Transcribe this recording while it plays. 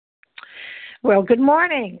Well, good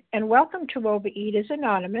morning, and welcome to Overeaters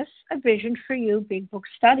Anonymous, a Vision for You Big Book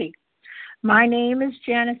Study. My name is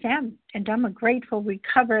Janice M., and I'm a grateful,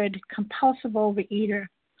 recovered, compulsive overeater.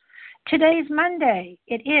 Today's Monday.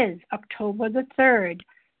 It is October the 3rd,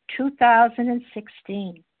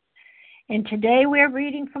 2016. And today we're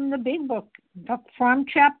reading from the Big Book, from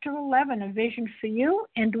Chapter 11, A Vision for You,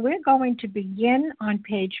 and we're going to begin on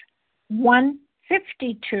page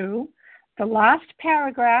 152, the last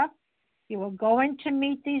paragraph. You are going to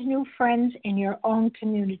meet these new friends in your own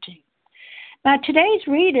community. Now, today's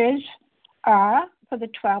readers are, for the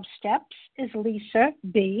 12 steps, is Lisa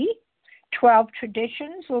B. 12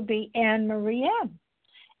 traditions will be Anne Marie M.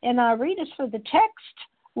 And our readers for the text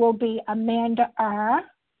will be Amanda R.,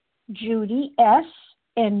 Judy S.,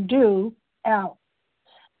 and Du L.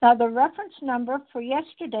 Now, the reference number for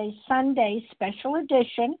yesterday's Sunday special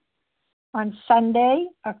edition on Sunday,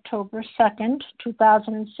 October 2nd,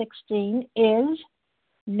 2016, is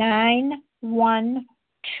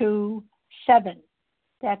 9127.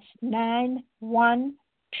 That's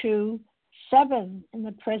 9127. And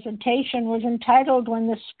the presentation was entitled When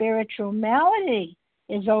the Spiritual Malady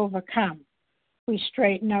is Overcome. We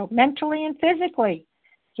straighten out mentally and physically.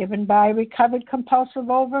 Given by recovered compulsive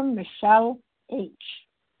over Michelle H.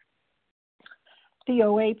 The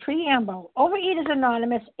OA Preamble. Overeaters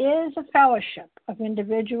Anonymous is a fellowship of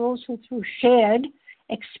individuals who, through shared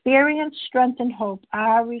experience, strength, and hope,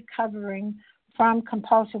 are recovering from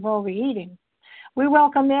compulsive overeating. We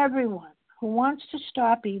welcome everyone who wants to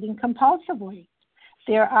stop eating compulsively.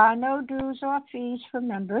 There are no dues or fees for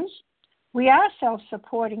members. We are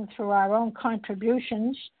self-supporting through our own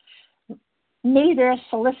contributions, neither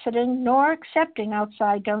soliciting nor accepting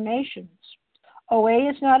outside donations. OA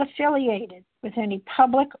is not affiliated with any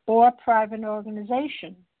public or private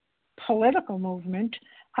organization, political movement,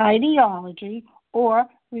 ideology, or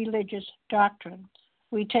religious doctrine.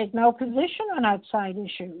 We take no position on outside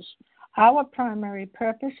issues. Our primary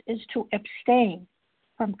purpose is to abstain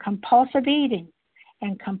from compulsive eating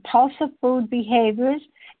and compulsive food behaviors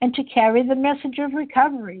and to carry the message of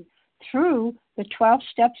recovery through the 12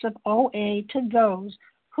 steps of OA to those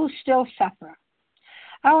who still suffer.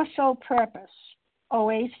 Our sole purpose,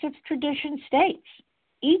 OA's fifth tradition states,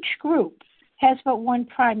 each group has but one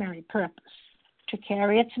primary purpose, to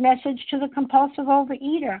carry its message to the compulsive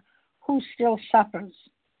overeater who still suffers.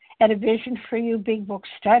 At A Vision for You Big Book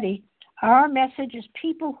Study, our message is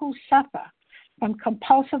people who suffer from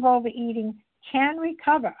compulsive overeating can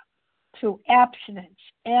recover through abstinence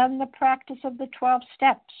and the practice of the 12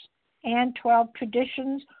 steps and 12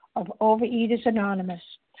 traditions of Overeaters Anonymous.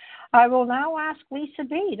 I will now ask Lisa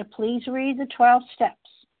B. to please read the 12 steps.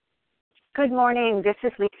 Good morning. This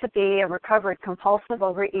is Lisa B., a recovered compulsive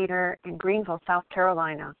overeater in Greenville, South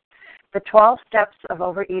Carolina. The 12 steps of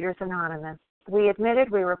Overeaters Anonymous. We admitted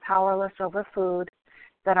we were powerless over food,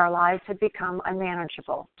 that our lives had become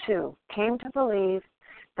unmanageable. 2, came to believe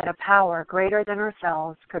that a power greater than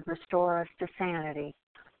ourselves could restore us to sanity.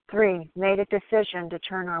 3, made a decision to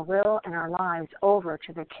turn our will and our lives over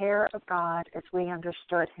to the care of God as we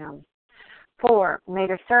understood Him. 4,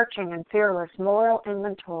 made a searching and fearless moral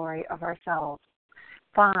inventory of ourselves.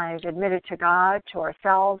 5, admitted to God, to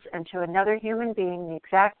ourselves, and to another human being the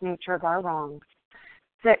exact nature of our wrongs.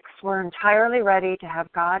 6, were entirely ready to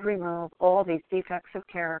have God remove all these defects of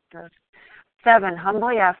character. 7,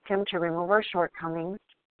 humbly asked Him to remove our shortcomings.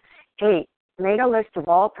 8, made a list of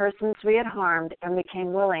all persons we had harmed and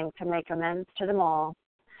became willing to make amends to them all.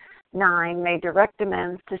 9, made direct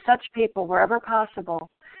amends to such people wherever possible,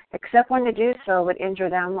 except when to do so would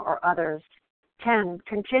injure them or others. 10,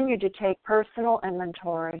 continued to take personal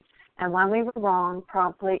inventory, and when we were wrong,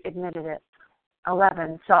 promptly admitted it.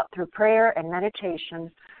 11, sought through prayer and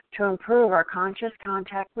meditation to improve our conscious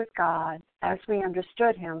contact with God as we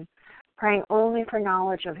understood Him, praying only for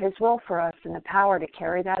knowledge of His will for us and the power to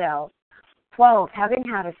carry that out. 12, having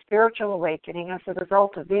had a spiritual awakening as a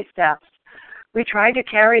result of these steps, we tried to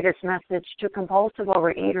carry this message to compulsive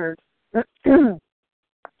overeaters and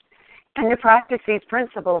to practice these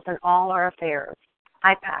principles in all our affairs.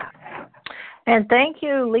 I pass. And thank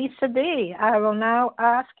you, Lisa B. I will now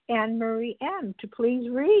ask Anne Marie M. to please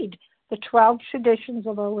read the 12 traditions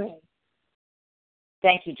of OA.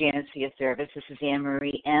 Thank you, Janice, for your service. This is Anne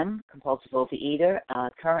Marie M., compulsive overeater,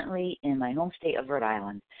 currently in my home state of Rhode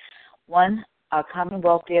Island. 1, our common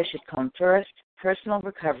welfare should come first. Personal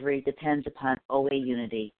recovery depends upon OA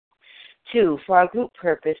unity. 2, for our group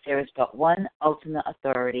purpose, there is but one ultimate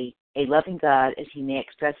authority, a loving God as He may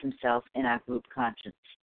express Himself in our group conscience.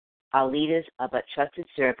 Our leaders are but trusted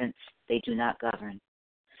servants. They do not govern.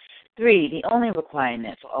 3, the only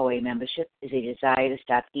requirement for OA membership is a desire to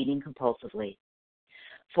stop eating compulsively.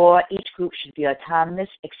 4, each group should be autonomous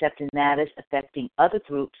except in matters affecting other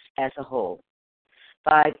groups as a whole.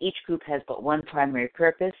 5, each group has but one primary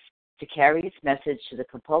purpose, to carry its message to the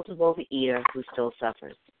compulsive overeater who still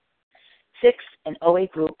suffers. 6, an OA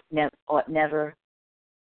group ought never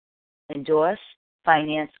endorse,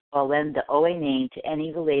 finance, or lend the OA name to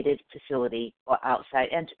any related facility or outside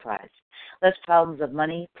enterprise, lest problems of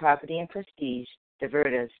money, property, and prestige divert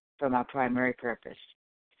us from our primary purpose.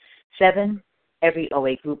 7, every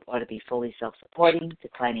OA group ought to be fully self-supporting,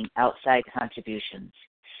 declining outside contributions.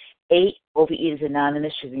 8, Overeaters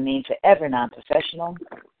Anonymous should remain forever non-professional,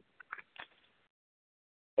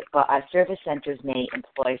 but our service centers may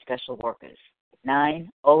employ special workers.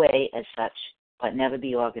 9, OA as such, but never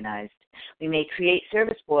be organized. We may create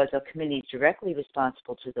service boards or committees directly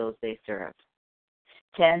responsible to those they serve.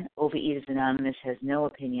 10, Overeaters Anonymous has no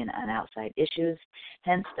opinion on outside issues,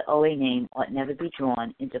 hence the OA name ought never be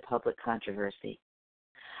drawn into public controversy.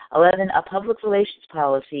 11, a public relations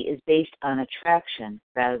policy is based on attraction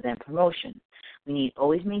rather than promotion. We need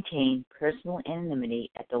always maintain personal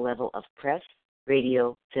anonymity at the level of press,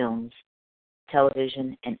 radio, films,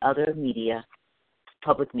 television, and other media,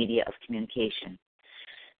 public media of communication.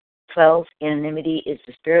 12, anonymity is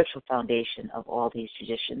the spiritual foundation of all these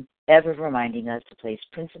traditions, ever reminding us to place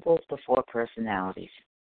principles before personalities.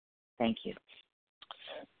 Thank you.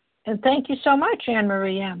 And thank you so much,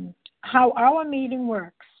 Anne-Marie M. How our meeting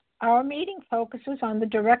works. Our meeting focuses on the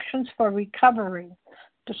directions for recovery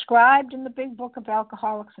described in the Big Book of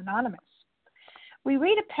Alcoholics Anonymous. We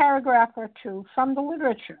read a paragraph or two from the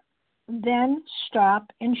literature, then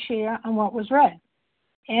stop and share on what was read.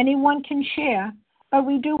 Anyone can share, but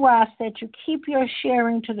we do ask that you keep your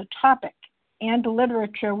sharing to the topic and the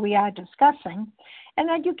literature we are discussing, and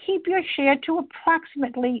that you keep your share to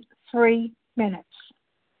approximately 3 minutes.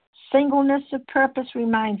 Singleness of purpose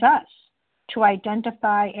reminds us to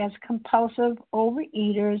identify as compulsive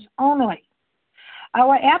overeaters only.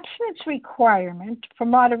 Our abstinence requirement for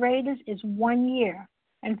moderators is 1 year,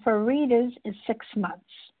 and for readers is 6 months.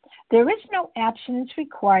 There is no abstinence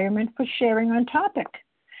requirement for sharing on topic.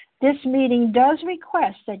 This meeting does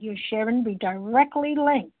request that your sharing be directly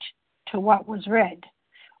linked to what was read.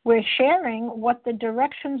 We're sharing what the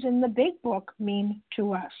directions in the Big Book mean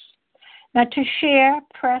to us. Now, to share,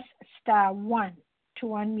 press *1 to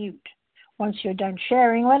unmute. Once you're done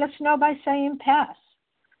sharing, let us know by saying pass.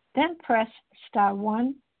 Then press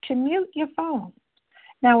 *1 to mute your phone.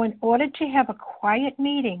 Now, in order to have a quiet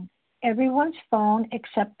meeting, everyone's phone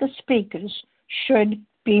except the speakers should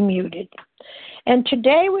be muted. And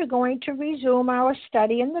today we're going to resume our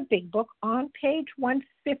study in the Big Book on page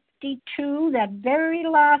 152, that very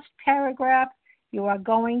last paragraph you are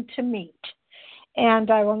going to meet.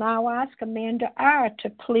 And I will now ask Amanda R. to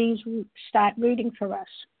please start reading for us.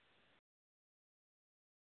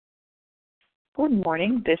 Good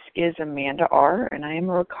morning. This is Amanda R., and I am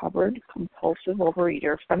a recovered compulsive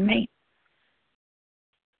overeater from Maine.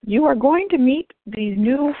 You are going to meet these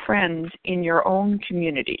new friends in your own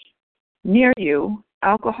community. Near you,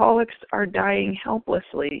 alcoholics are dying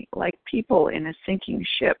helplessly like people in a sinking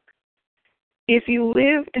ship. If you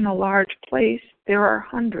live in a large place, there are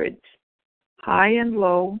hundreds, high and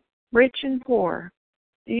low, rich and poor.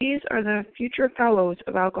 These are the future fellows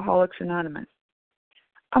of Alcoholics Anonymous.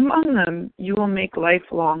 Among them, you will make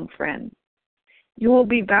lifelong friends. You will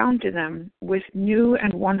be bound to them with new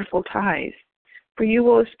and wonderful ties, for you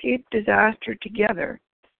will escape disaster together,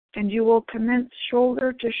 and you will commence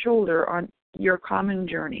shoulder to shoulder on your common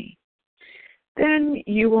journey. Then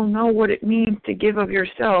you will know what it means to give of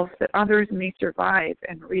yourself that others may survive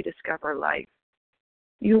and rediscover life.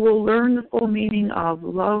 You will learn the full meaning of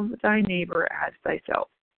love thy neighbor as thyself.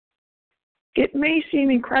 It may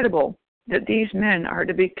seem incredible that these men are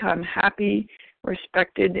to become happy,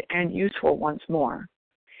 respected, and useful once more.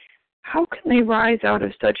 How can they rise out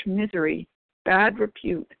of such misery, bad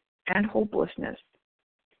repute, and hopelessness?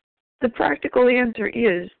 The practical answer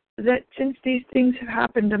is that since these things have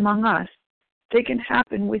happened among us, they can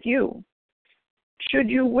happen with you. Should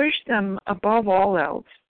you wish them above all else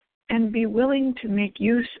and be willing to make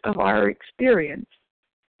use of our experience,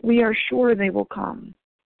 we are sure they will come.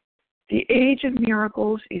 The age of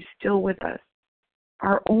miracles is still with us.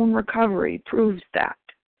 Our own recovery proves that.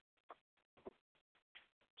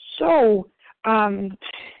 So, I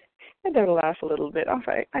better laugh a little bit.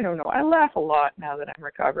 I don't know. I laugh a lot now that I'm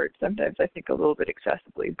recovered. Sometimes I think a little bit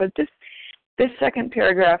excessively. But this second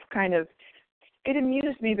paragraph it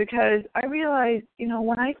amused me because I realized,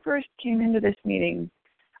 when I first came into this meeting,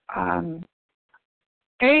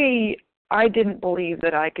 I didn't believe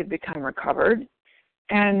that I could become recovered.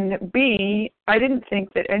 And B, I didn't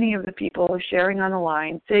think that any of the people sharing on the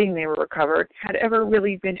line saying they were recovered had ever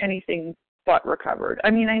really been anything but recovered. I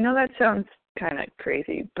mean, I know that sounds kind of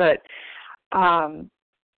crazy, but I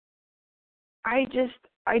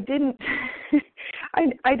didn't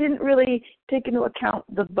I didn't really take into account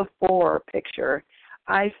the before picture.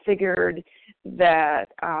 I figured that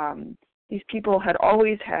these people had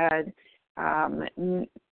always had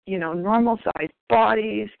normal sized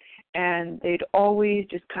bodies, and they'd always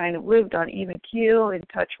just kind of lived on even keel, in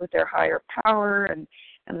touch with their higher power, and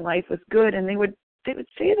life was good. And they would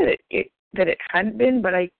say that it hadn't been,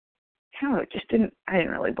 but I don't know, I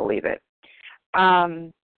didn't really believe it.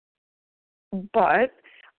 But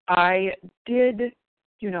I did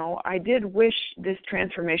wish this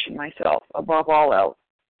transformation myself above all else,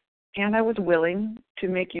 and I was willing to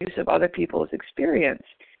make use of other people's experience.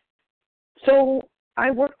 So I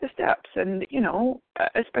worked the steps, and,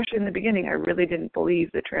 especially in the beginning, I really didn't believe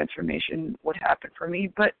the transformation would happen for me,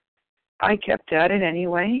 but I kept at it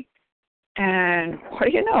anyway, and what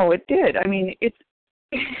do you know, it did. I mean, it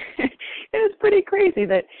was pretty crazy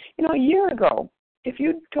that, a year ago, if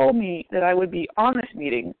you'd told me that I would be on this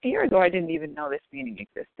meeting, a year ago I didn't even know this meeting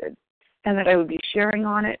existed, and that I would be sharing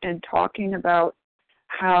on it and talking about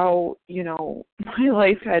how, my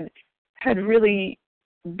life had really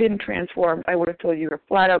been transformed, I would have told you were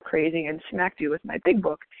flat out crazy and smacked you with my big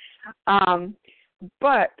book.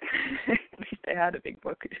 But at least I had a big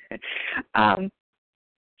book. I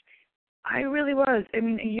really was. I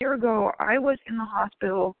mean, a year ago, I was in the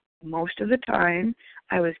hospital most of the time.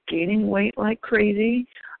 I was gaining weight like crazy.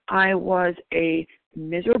 I was a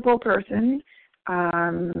miserable person.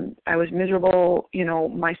 I was miserable,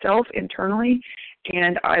 myself internally,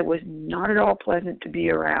 and I was not at all pleasant to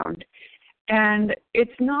be around. And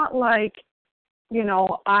it's not like,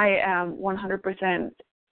 I am 100%,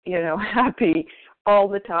 happy all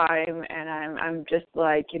the time, and I'm just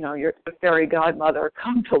like, you're the fairy godmother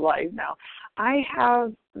come to life now. I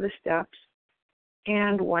have the steps,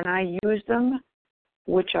 and when I use them,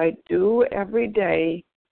 which I do every day,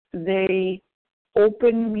 they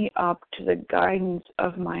open me up to the guidance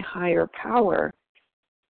of my higher power.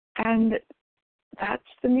 And that's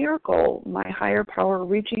the miracle, my higher power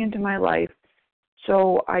reaching into my life,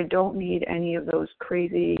 so I don't need any of those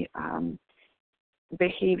crazy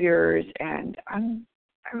behaviors, and I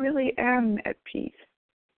really am at peace.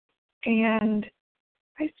 And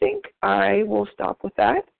I think I will stop with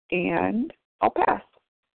that, and I'll pass.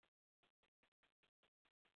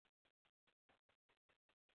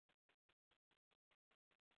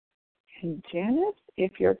 And Janice,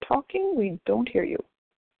 if you're talking, we don't hear you.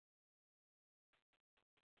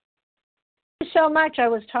 So much. I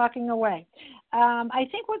was talking away. I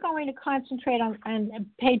think we're going to concentrate on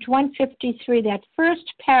page 153, that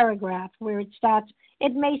first paragraph where it starts,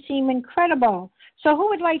 it may seem incredible. So who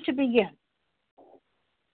would like to begin?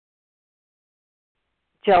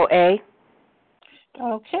 Joe A.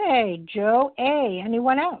 Okay, Joe A.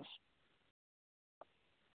 Anyone else?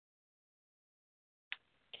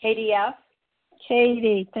 Katie F.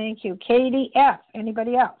 Katie, thank you. Katie F.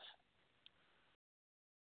 Anybody else?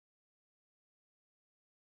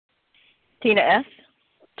 Tina S.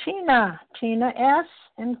 Tina S.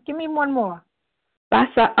 And give me one more.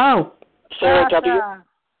 Bassa O. Sarah W.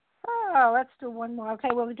 Oh, let's do one more. Okay,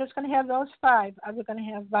 well, we're just going to have those five. We're going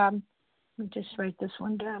to have, let me just write this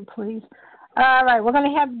one down, please. All right, we're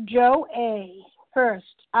going to have Joe A. first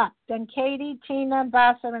up, then Katie, Tina,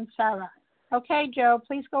 Bassa, and Sarah. Okay, Joe,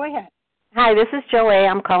 please go ahead. Hi, this is Joe A.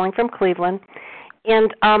 I'm calling from Cleveland.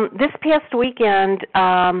 And this past weekend,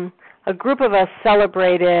 a group of us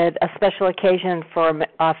celebrated a special occasion for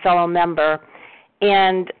a fellow member.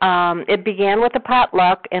 And it began with a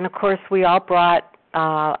potluck, and, of course, we all brought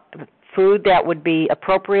food that would be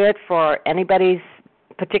appropriate for anybody's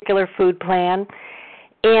particular food plan.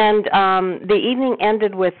 And the evening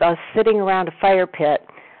ended with us sitting around a fire pit,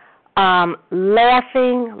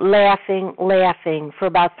 laughing for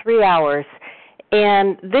about 3 hours.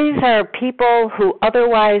 And these are people who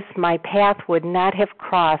otherwise my path would not have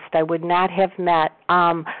crossed, I would not have met,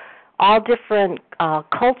 all different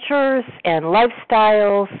cultures and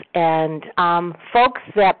lifestyles, and folks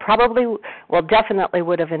that probably, definitely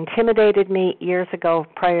would have intimidated me years ago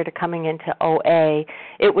prior to coming into OA.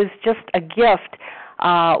 It was just a gift.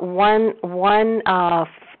 One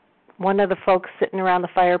of the folks sitting around the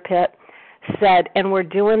fire pit said, and we're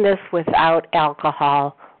doing this without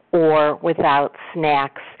alcohol or without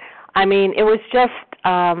snacks. I mean, it was just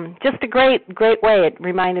a great way. It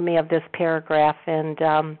reminded me of this paragraph,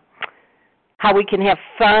 and how we can have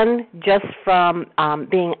fun just from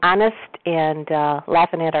being honest and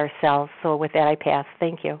laughing at ourselves. So with that, I pass.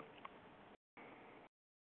 Thank you.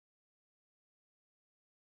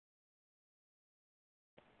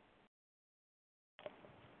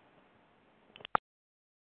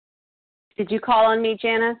 Did you call on me,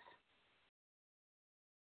 Janice?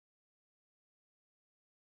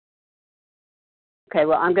 Okay,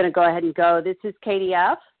 well, I'm going to go ahead and go. This is Katie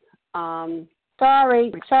F.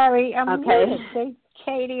 Sorry, I'm okay. muted. See?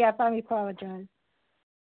 Katie F., I apologize.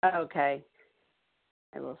 Okay.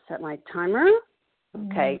 I will set my timer.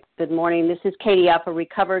 Okay, good morning. This is Katie F., a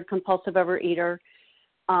recovered compulsive overeater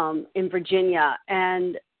in Virginia.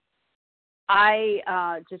 And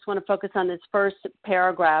I just want to focus on this first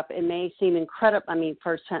paragraph. It may seem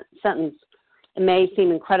first sentence. It may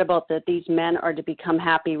seem incredible that these men are to become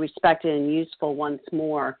happy, respected, and useful once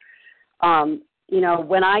more.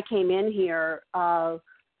 When I came in here,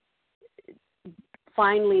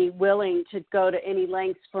 finally willing to go to any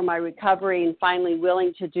lengths for my recovery and finally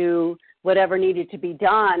willing to do whatever needed to be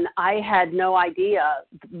done, I had no idea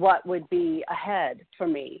what would be ahead for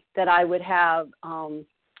me, that I would have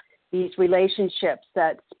these relationships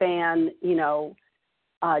that span,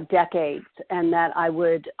 decades, and that I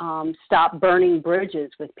would stop burning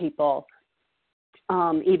bridges with people.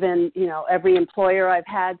 Even, every employer I've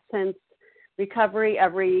had since recovery,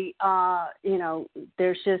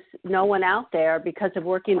 there's just no one out there because of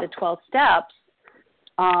working the 12 steps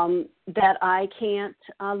that I can't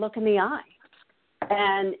look in the eye.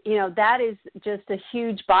 And, that is just a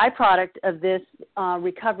huge byproduct of this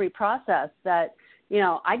recovery process that,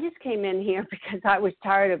 I just came in here because I was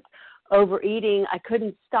tired of overeating. I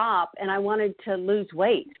couldn't stop, and I wanted to lose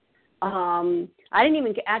weight. I didn't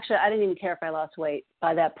even care if I lost weight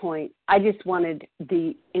by that point. I just wanted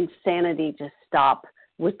the insanity to stop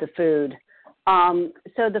with the food.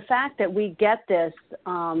 So the fact that we get this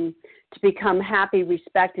to become happy,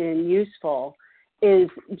 respected, and useful is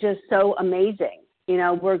just so amazing.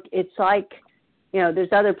 It's like, there's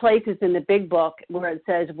other places in the big book where it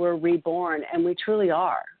says we're reborn, and we truly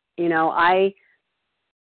are. I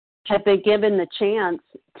have been given the chance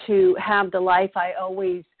to have the life I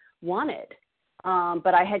always wanted,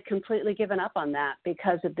 but I had completely given up on that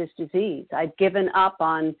because of this disease. I'd given up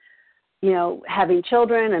on, having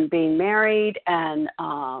children and being married and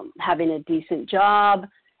having a decent job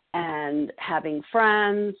and having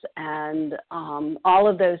friends and all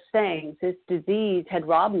of those things. This disease had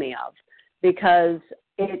robbed me of, because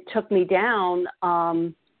it took me down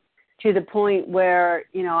to the point where,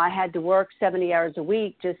 I had to work 70 hours a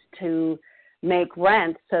week just to make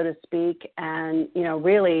rent, so to speak. And,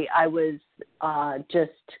 really I was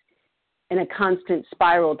just in a constant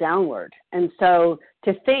spiral downward. And so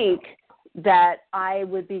to think that I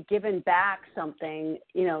would be given back something,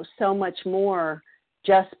 so much more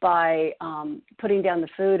just by putting down the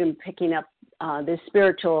food and picking up this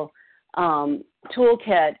spiritual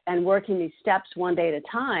toolkit and working these steps one day at a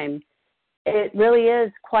time, it really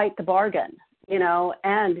is quite the bargain,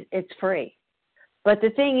 and it's free. But the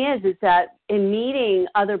thing is that in meeting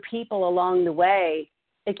other people along the way,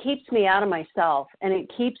 it keeps me out of myself, and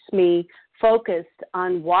it keeps me focused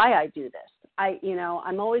on why I do this.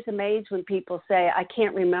 I'm always amazed when people say, I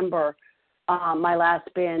can't remember my last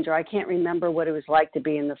binge, or I can't remember what it was like to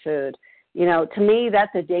be in the food. To me,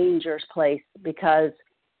 that's a dangerous place, because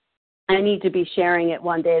I need to be sharing it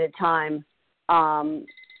one day at a time.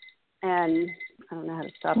 And I don't know how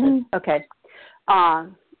to stop it. Okay.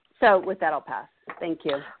 So with that, I'll pass. Thank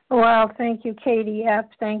you. Well, thank you, Katie F.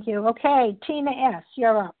 Thank you. Okay, Tina S.,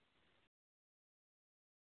 you're up.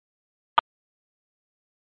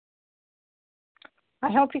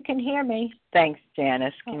 I hope you can hear me. Thanks,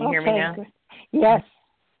 Janice. Can you hear me now? Good. Yes.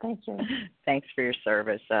 Thank you. Thanks for your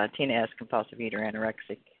service. Tina S., compulsive eater,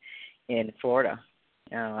 anorexic in Florida.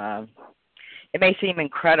 It may seem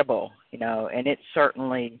incredible, and it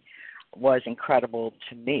certainly was incredible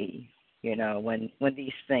to me, when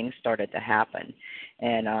these things started to happen.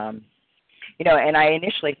 And, and I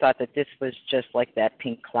initially thought that this was just like that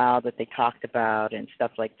pink cloud that they talked about and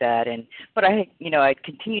stuff like that. But I'd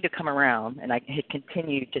continued to come around, and I had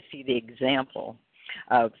continued to see the example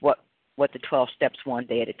of what the 12 steps one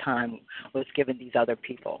day at a time was given these other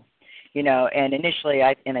people, and initially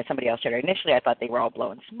as somebody else said, initially I thought they were all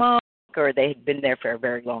blowing smoke, or they had been there for a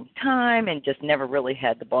very long time and just never really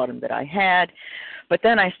had the bottom that I had. But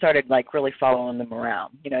then I started really following them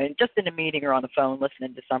around, and just in a meeting or on the phone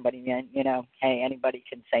listening to somebody, and, hey, anybody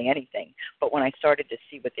can say anything. But when I started to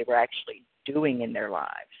see what they were actually doing in their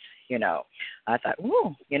lives, I thought,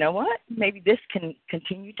 ooh, you know what? Maybe this can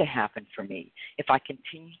continue to happen for me if I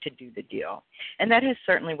continue to do the deal. And that is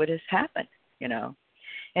certainly what has happened.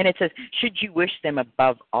 And it says, should you wish them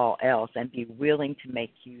above all else and be willing to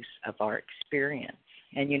make use of our experience?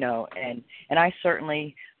 And, and I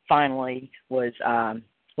certainly finally was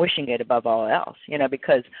wishing it above all else,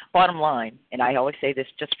 because bottom line, and I always say this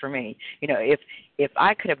just for me, if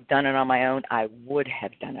I could have done it on my own, I would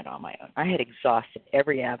have done it on my own. I had exhausted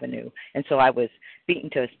every avenue, and so I was beaten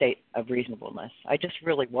to a state of reasonableness. I just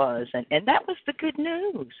really was, and that was the good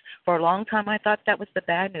news. For a long time, I thought that was the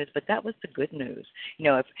bad news, but that was the good news.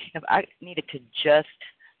 If I needed to just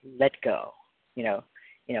let go,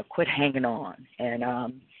 quit hanging on,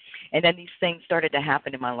 and then these things started to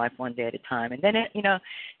happen in my life one day at a time. And then it,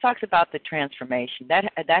 talks about the transformation.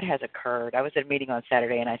 That has occurred. I was at a meeting on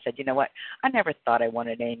Saturday, and I said, you know what? I never thought I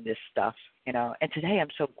wanted any of this stuff, And today I'm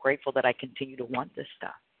so grateful that I continue to want this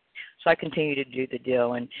stuff. So I continue to do the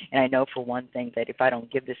deal. And I know for one thing that if I don't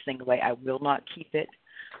give this thing away, I will not keep it.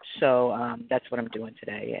 So that's what I'm doing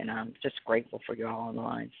today. And I'm just grateful for you all on the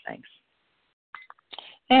lines. Thanks.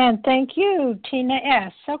 And thank you, Tina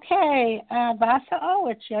S. Okay, Vasa O.,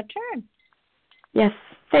 it's your turn. Yes,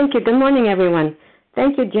 thank you. Good morning, everyone.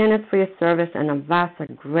 Thank you, Janice, for your service, and I'm Vasa,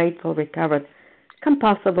 grateful, recovered,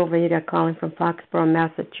 compulsive overeater calling from Foxborough,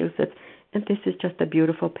 Massachusetts. And this is just a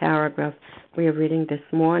beautiful paragraph we are reading this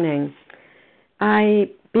morning.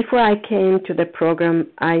 Before I came to the program,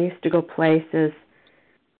 I used to go places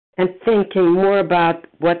and thinking more about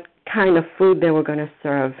what kind of food they were going to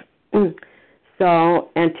serve.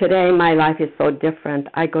 And today my life is so different.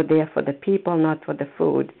 I go there for the people, not for the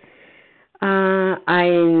food. I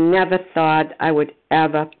never thought I would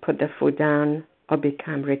ever put the food down or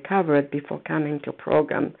become recovered before coming to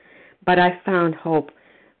program. But I found hope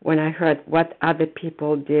when I heard what other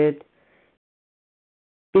people did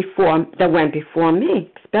that went before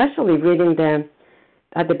me, especially reading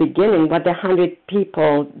at the beginning what the 100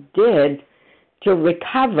 people did to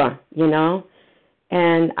recover,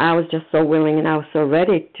 And I was just so willing and I was so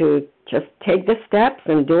ready to just take the steps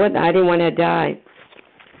and do it. I didn't want to die.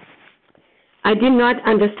 I did not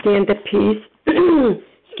understand the peace,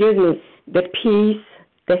 the peace,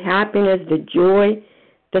 the happiness, the joy,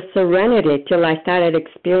 the serenity till I started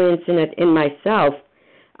experiencing it in myself.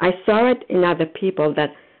 I saw it in other people,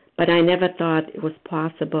 but I never thought it was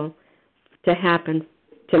possible to happen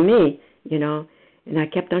to me, And I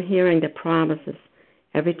kept on hearing the promises.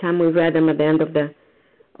 Every time we read them at the end of the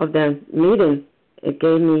meeting, it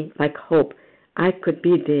gave me like hope. I could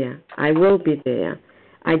be there. I will be there.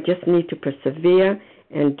 I just need to persevere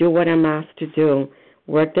and do what I'm asked to do.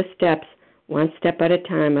 Work the steps, one step at a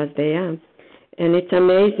time as they are. And it's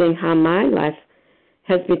amazing how my life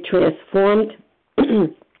has been transformed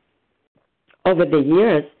over the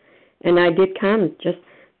years. And I did come just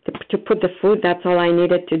to put the food, that's all I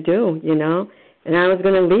needed to do, And I was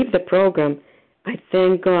going to leave the program. I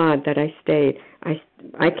thank God that I stayed.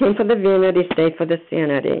 I came for the vanity, stayed for the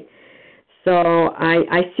sanity. So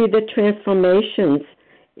I see the transformations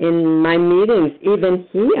in my meetings, even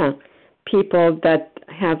here, people that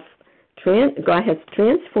God has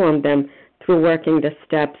transformed them through working the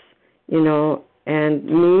steps, and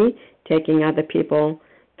me taking other people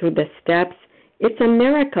through the steps. It's a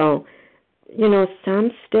miracle.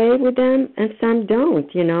 Some stay with them and some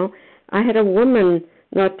don't, I had a woman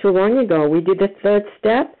not too long ago. We did the third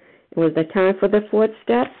step. It was the time for the fourth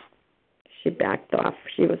step. She backed off.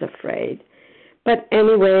 She was afraid. But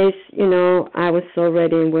anyways, I was so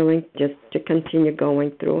ready and willing just to continue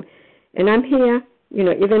going through. And I'm here,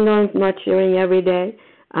 even though I'm not sharing every day,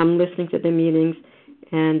 I'm listening to the meetings,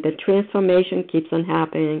 and the transformation keeps on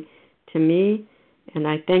happening to me. And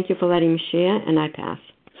I thank you for letting me share, and I pass.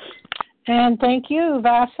 And thank you,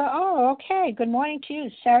 Vasa. Oh, okay. Good morning to you,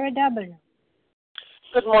 Sarah W.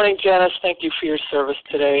 Good morning, Janice. Thank you for your service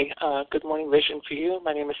today. Good morning, Vision for you.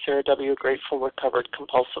 My name is Sarah W., grateful, recovered,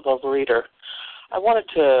 compulsive overeater. I wanted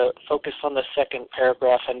to focus on the second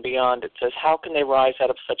paragraph and beyond. It says, how can they rise out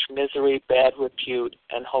of such misery, bad repute,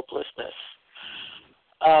 and hopelessness?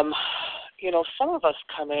 Some of us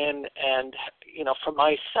come in and, for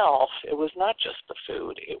myself, it was not just the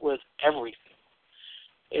food. It was everything.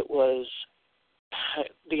 It was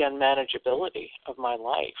the unmanageability of my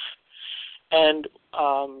life. And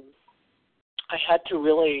I had to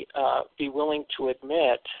really be willing to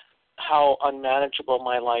admit how unmanageable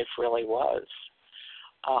my life really was.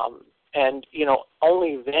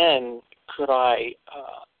 Only then could I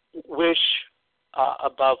wish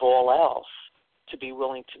above all else to be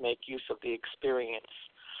willing to make use of the experience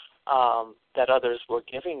that others were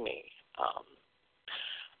giving me.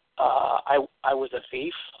 I was a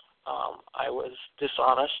thief. I was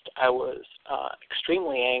dishonest. I was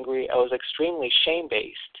extremely angry. I was extremely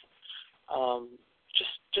shame-based.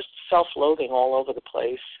 just self-loathing all over the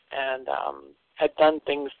place, and had done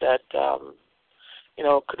things that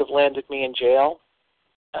could have landed me in jail.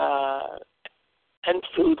 And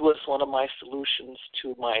food was one of my solutions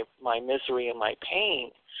to my misery and my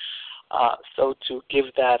pain. So to give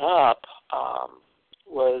that up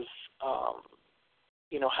was,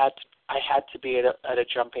 I had to be at a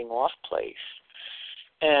jumping off place.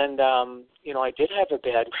 And, I did have a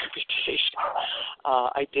bad reputation.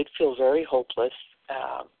 I did feel very hopeless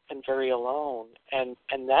and very alone. And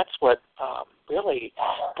that's what really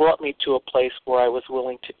brought me to a place where I was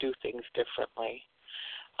willing to do things differently.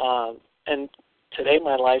 And today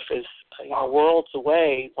my life is worlds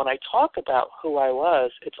away. When I talk about who I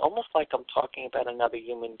was, it's almost like I'm talking about another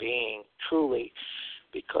human being, truly,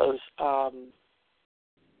 because,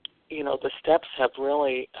 the steps have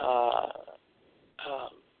really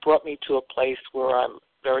brought me to a place where I'm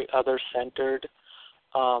very other-centered.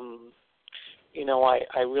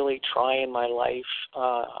 I really try in my life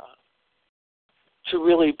to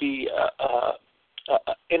really be,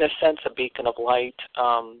 in a sense, a beacon of light,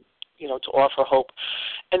 to offer hope.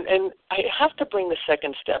 And I have to bring the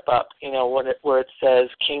second step up, where it says,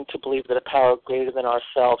 came to believe that a power greater than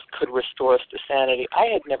ourselves could restore us to sanity. I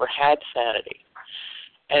had never had sanity.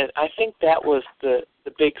 And I think that was the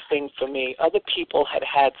big thing for me. Other people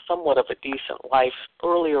had somewhat of a decent life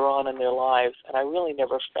earlier on in their lives, and I really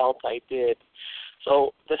never felt I did.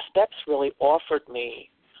 So the steps really offered me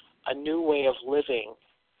a new way of living.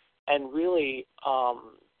 And really,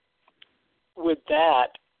 with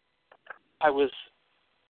that,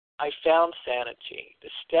 I found sanity. The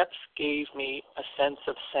steps gave me a sense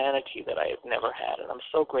of sanity that I had never had, and I'm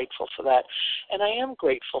so grateful for that. And I am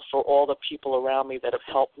grateful for all the people around me that have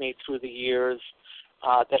helped me through the years,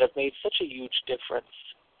 that have made such a huge difference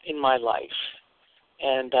in my life.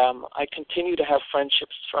 And I continue to have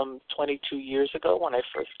friendships from 22 years ago when I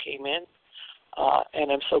first came in,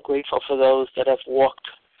 and I'm so grateful for those that have walked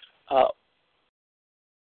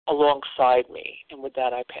alongside me. And with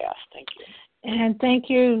that, I pass. Thank you. And thank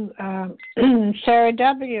you, Sarah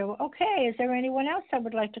W. Okay, is there anyone else that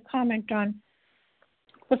would like to comment on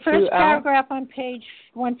the first paragraph on page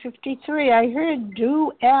 153? I heard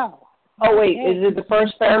do L. Oh, wait, is it the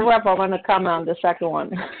first paragraph? I want to comment on the second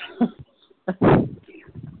one.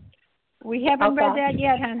 We haven't read that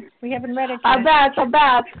yet, hon. We haven't read it yet. I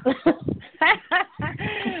bet.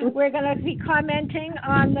 We're going to be commenting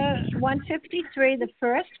on the 153, the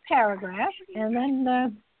first paragraph, and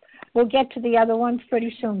then we'll get to the other ones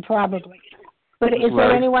pretty soon, probably. But is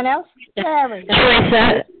there anyone else? Terry.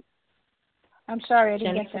 Teresa. I'm sorry, I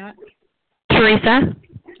didn't get that. Teresa.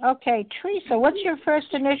 Okay, Teresa. What's your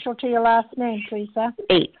first initial to your last name, Teresa?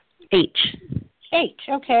 H. H.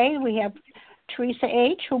 Okay, we have Teresa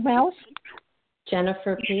H. Who else?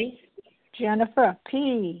 Jennifer P. Jennifer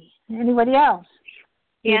P. Anybody else?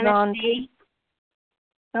 Yvonne T.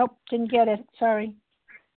 Nope, didn't get it. Sorry.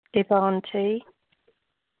 Yvonne T.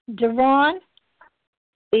 Devon?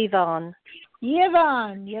 Yvonne.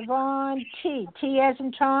 Yvonne T. T as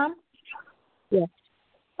in Tom? Yes.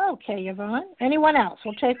 Okay, Yvonne. Anyone else?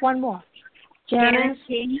 We'll take one more. Janice,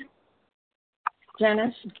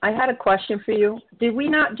 I had a question for you. Did we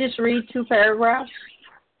not just read 2 paragraphs?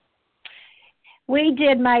 We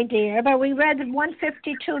did, my dear, but we read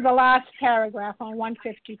 152, the last paragraph on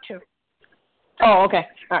 152. Oh, okay.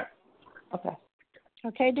 All right. Okay.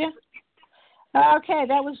 Okay, dear? Okay,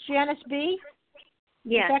 that was Janice B?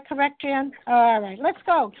 Yes. Is that correct, Jan? All right, let's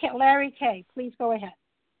go. Larry K., please go ahead.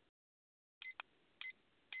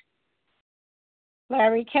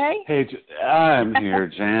 Larry K.? Hey, I'm here,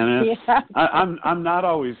 Janice. Yeah. I'm not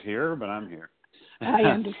always here, but I'm here. I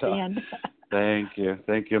understand. So,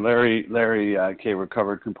 thank you, Larry K.,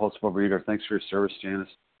 recovered compulsive overeater. Thanks for your service, Janice.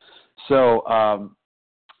 So,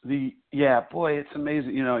 boy, it's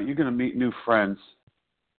amazing. You're going to meet new friends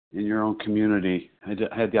in your own community. I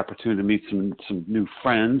had the opportunity to meet some new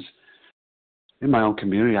friends in my own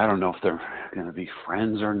community. I don't know if they're going to be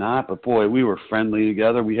friends or not, but boy, we were friendly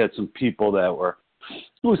together. We had some people that were.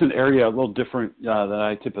 It was an area a little different that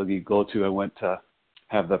I typically go to. I went to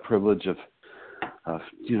have the privilege of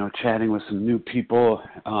chatting with some new people,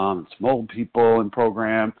 some old people in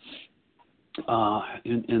program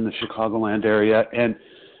in the Chicagoland area. And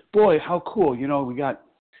boy, how cool! We got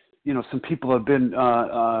some people have been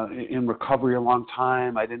in recovery a long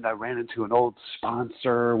time. I ran into an old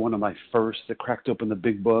sponsor, one of my first, that cracked open the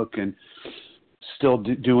big book and still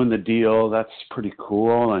doing the deal. That's pretty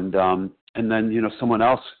cool. And then, someone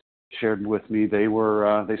else shared with me they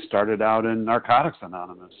started out in Narcotics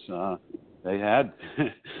Anonymous. They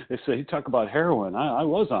say, you talk about heroin. I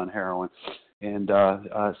was on heroin. And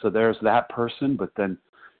so there's that person, but then,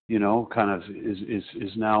 you know, kind of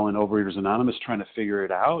is now in Overeaters Anonymous trying to figure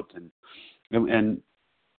it out, and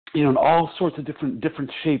you know, in all sorts of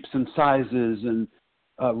different shapes and sizes and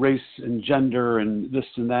race and gender and this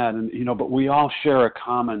and that, and you know, but we all share a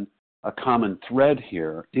common thread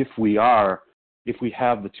here. If we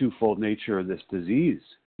have the twofold nature of this disease,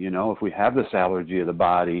 you know, if we have this allergy of the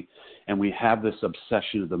body and we have this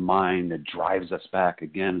obsession of the mind that drives us back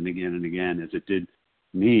again and again and again, as it did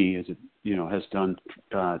me, as it, you know, has done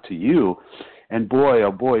to you, and boy,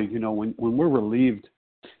 oh boy, you know, when we're relieved,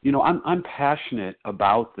 you know, I'm passionate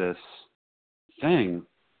about this thing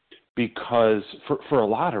because for a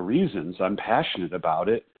lot of reasons I'm passionate about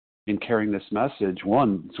it in carrying this message.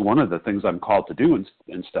 One, it's one of the things I'm called to do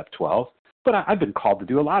in Step 12, but I've been called to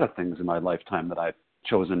do a lot of things in my lifetime that I've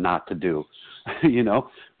chosen not to do, you know,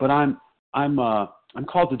 but I'm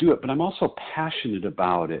called to do it, but I'm also passionate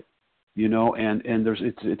about it, you know, and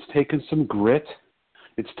it's taken some grit.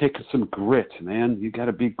 It's taken some grit, man. You got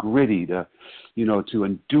to be gritty to, you know, to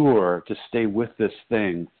endure, to stay with this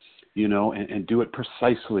thing, you know, and do it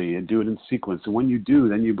precisely and do it in sequence. And when you do,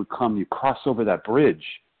 then you cross over that bridge,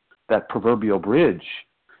 that proverbial bridge.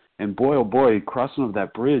 And boy, oh boy, crossing over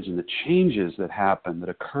that bridge and the changes that happen, that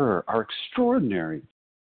occur, are extraordinary.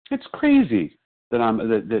 It's crazy that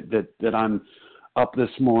I'm up this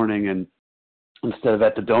morning and instead of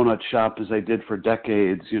at the donut shop as I did for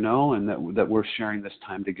decades, you know, and that we're sharing this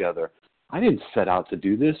time together. I didn't set out to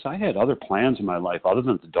do this. I had other plans in my life other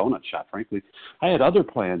than the donut shop, frankly. I had other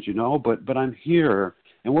plans, you know, but I'm here,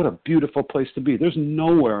 and what a beautiful place to be. There's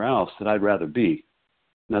nowhere else that I'd rather be.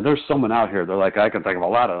 Now, there's someone out here, they're like, I can think of a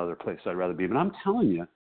lot of other places I'd rather be, but I'm telling you,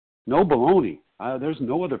 no baloney. There's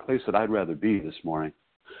no other place that I'd rather be this morning.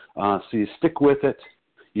 So you stick with it,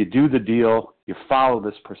 you do the deal, you follow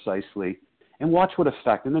this precisely, and watch what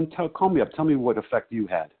effect, and then call me up. Tell me what effect you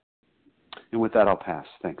had. And with that, I'll pass.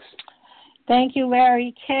 Thanks. Thank you,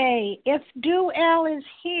 Larry K. If Do L is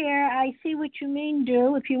here, I see what you mean,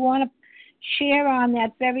 Do. If you want to share on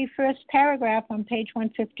that very first paragraph on page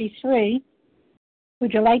 153,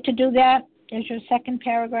 would you like to do that as your second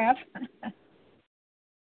paragraph?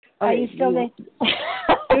 Are you still there?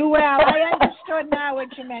 Do well. I understood now what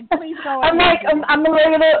you meant. Please go ahead. I'm a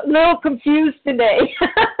little confused today.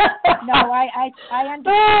 No, I understand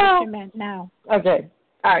what you meant now. Okay.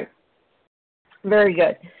 All right. Very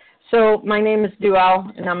good. So my name is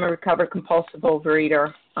Duell, and I'm a recovered compulsive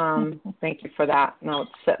overeater. Thank you for that. Now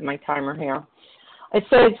let's set my timer here. It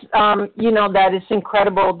says, you know, that it's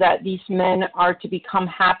incredible that these men are to become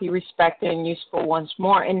happy, respected, and useful once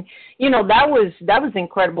more. And, you know, that was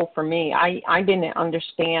incredible for me. I didn't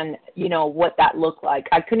understand, you know, what that looked like.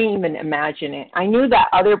 I couldn't even imagine it. I knew that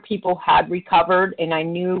other people had recovered, and I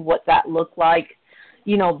knew what that looked like,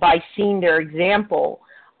 you know, by seeing their example.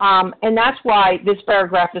 And that's why this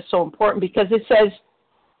paragraph is so important, because it says,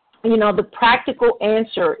 you know, the practical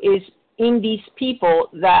answer is in these people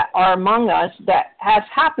that are among us that has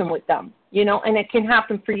happened with them, you know, and it can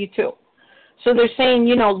happen for you too. So they're saying,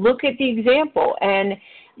 you know, look at the example. And,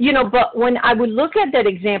 you know, but when I would look at that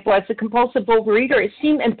example as a compulsive overeater, it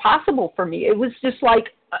seemed impossible for me. It was just like,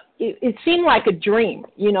 it seemed like a dream,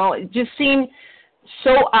 you know, it just seemed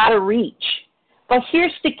so out of reach. But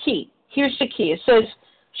here's the key. Here's the key. It says,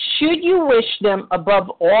 should you wish them above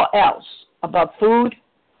all else, above food,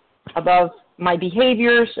 above my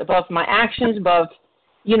behaviors, above my actions, above,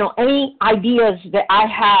 you know, any ideas that I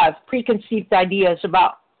have, preconceived ideas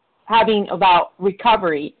about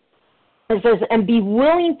recovery, it says, and be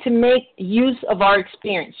willing to make use of our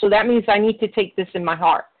experience. So that means I need to take this in my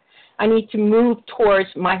heart. I need to move towards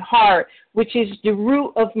my heart, which is the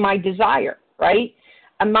root of my desire, right?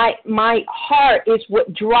 And my heart is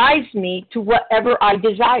what drives me to whatever I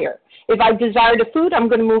desire. If I desire the food, I'm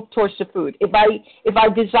going to move towards the food. If I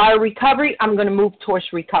desire recovery, I'm going to move towards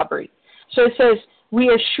recovery. So it says, we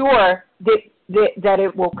are sure that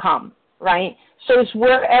it will come, right? So it's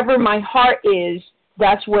wherever my heart is,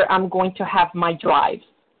 that's where I'm going to have my drive.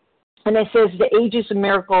 And it says the ages of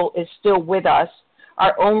miracle is still with us.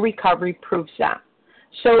 Our own recovery proves that.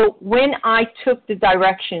 So when I took the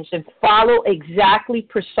directions and follow exactly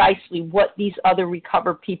precisely what these other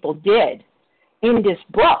recovered people did in this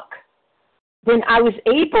book, then I was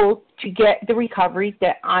able to get the recovery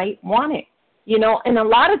that I wanted, you know, and a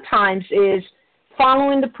lot of times is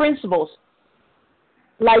following the principles,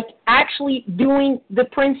 like actually doing the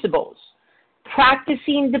principles,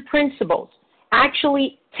 practicing the principles,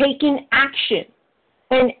 actually taking action.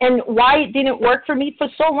 And why it didn't work for me for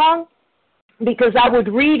so long? Because I would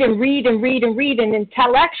read and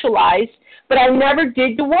intellectualize, but I never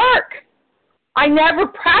did the work. I never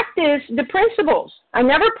practiced the principles. I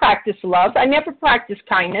never practiced love. I never practiced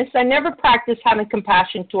kindness. I never practiced having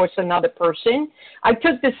compassion towards another person. I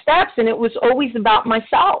took the steps, and it was always about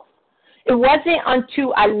myself. It wasn't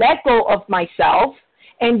until I let go of myself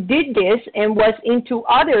and did this and was into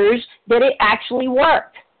others that it actually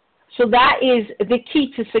worked. So that is the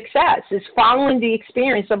key to success, is following the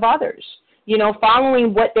experience of others,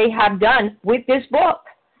 following what they have done with this book,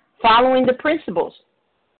 following the principles,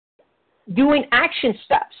 doing action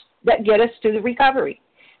steps that get us to the recovery.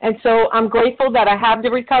 And so I'm grateful that I have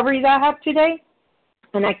the recovery that I have today,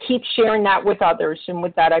 and I keep sharing that with others. And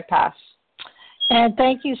with that, I pass. And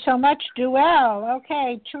thank you so much, Duell.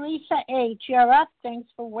 Okay, Teresa H., you're up. Thanks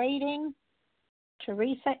for waiting.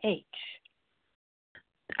 Teresa H.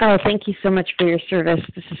 Oh, thank you so much for your service.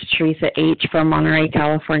 This is Teresa H. from Monterey,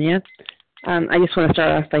 California. I just want to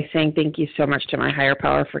start off by saying thank you so much to my higher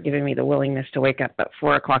power for giving me the willingness to wake up at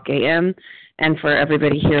 4 o'clock a.m. and for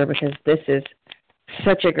everybody here, because this is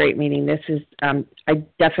such a great meeting. This is, I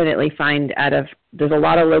definitely find there's a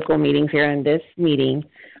lot of local meetings here, and this meeting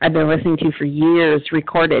I've been listening to for years,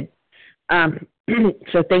 recorded.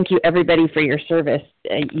 So thank you, everybody, for your service.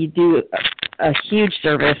 You do a huge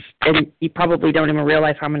service, and you probably don't even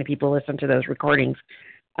realize how many people listen to those recordings,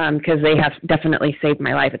 because they have definitely saved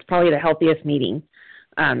my life. It's probably the healthiest meeting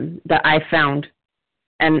that I've found,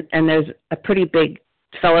 and there's a pretty big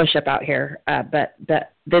fellowship out here, but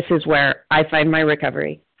this is where I find my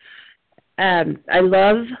recovery. I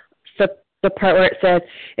love the part where it says,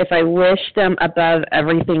 if I wish them above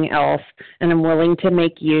everything else and I'm willing to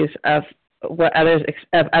make use of what others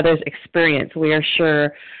experience, we are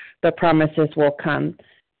sure the promises will come.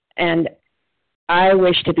 And I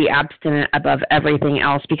wish to be abstinent above everything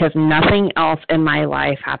else, because nothing else in my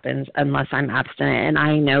life happens unless I'm abstinent, and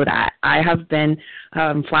I know that. I have been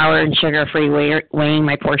flour and sugar-free weighing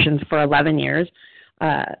my portions for 11 years.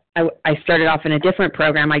 I started off in a different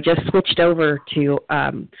program. I just switched over to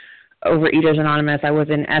Overeaters Anonymous. I was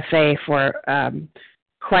in FA for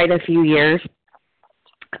quite a few years,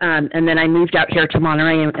 and then I moved out here to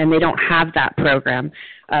Monterey, and they don't have that program.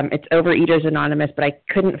 It's Overeaters Anonymous, but I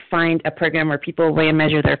couldn't find a program where people weigh and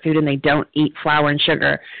measure their food and they don't eat flour and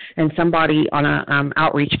sugar. And somebody on a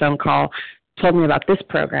outreach phone call told me about this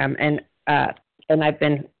program, and I've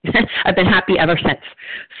been I've been happy ever since.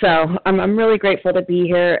 So I'm really grateful to be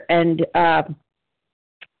here, and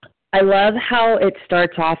I love how it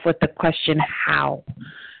starts off with the question, how.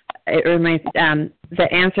 It reminds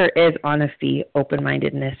the answer is honesty,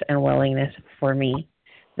 open-mindedness, and willingness for me.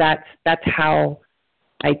 That's how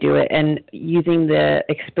I do it. And using the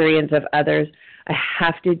experience of others, I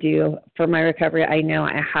have to do, for my recovery, I know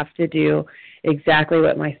I have to do exactly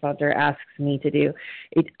what my sponsor asks me to do.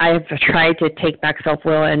 I have tried to take back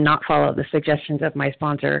self-will and not follow the suggestions of my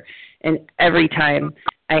sponsor. And every time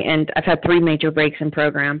I've had 3 major breaks in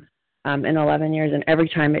program in 11 years, and every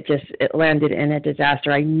time it landed in a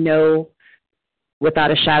disaster. I know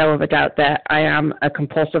without a shadow of a doubt that I am a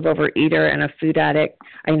compulsive overeater and a food addict.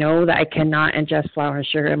 I know that I cannot ingest flour and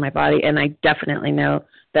sugar in my body, and I definitely know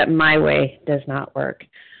that my way does not work.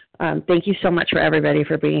 Thank you so much for everybody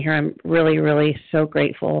for being here. I'm really, really so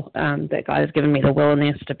grateful that God has given me the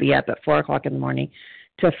willingness to be up at 4 o'clock in the morning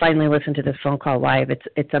to finally listen to this phone call live.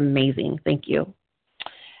 It's amazing. Thank you.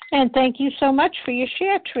 And thank you so much for your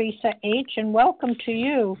share, Teresa H., and welcome to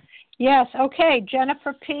you. Yes, okay,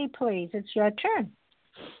 Jennifer P., please. It's your turn.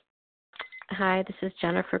 Hi, this is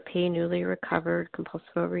Jennifer P., newly recovered compulsive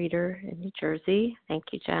overeater in New Jersey. Thank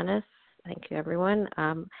you, Janice. Thank you, everyone,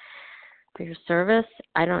 for your service.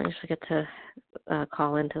 I don't usually get to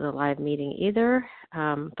call into the live meeting either,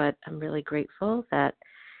 but I'm really grateful that,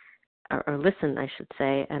 or listen, I should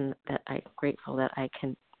say, and that I'm grateful that I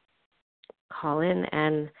can call in.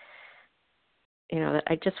 And that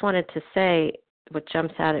I just wanted to say, what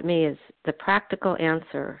jumps out at me is the practical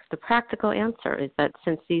answer. The practical answer is that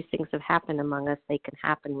since these things have happened among us, they can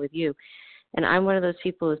happen with you. And I'm one of those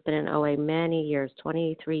people who's been in OA many years,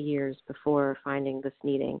 23 years before finding this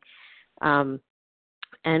meeting. And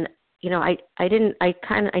I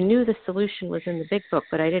knew the solution was in the big book,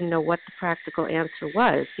 but I didn't know what the practical answer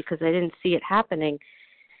was, because I didn't see it happening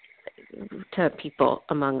to people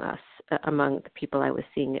among us, among the people I was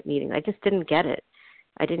seeing at meetings. I just didn't get it.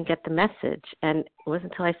 I didn't get the message. And it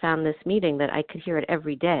wasn't until I found this meeting that I could hear it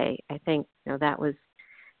every day. I think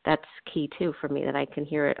that's key too for me, that I can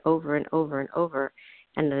hear it over and over and over,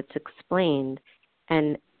 and that it's explained.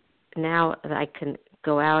 And now that I can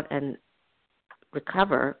go out and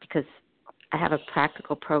recover because I have a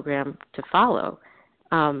practical program to follow.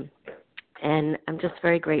 And I'm just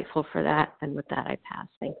very grateful for that. And with that, I pass.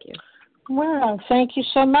 Thank you. Well, thank you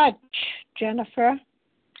so much, Jennifer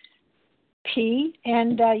P.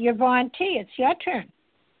 And Yvonne T., it's your turn.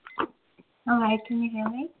 Hi, can you hear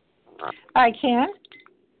me? I can.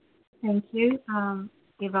 Thank you,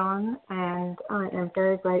 Yvonne, and I am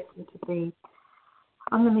very grateful to be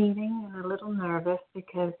on the meeting and a little nervous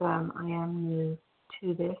because I am new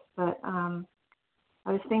to this, but I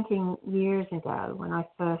was thinking years ago when I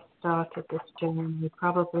first started this journey,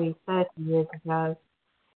 probably 30 years ago,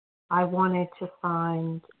 I wanted to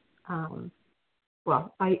find, I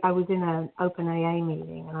was in an open AA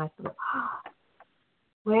meeting and I thought,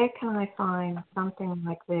 where can I find something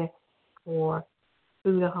like this for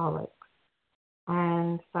foodaholics?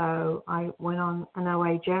 And so I went on an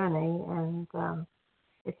OA journey, and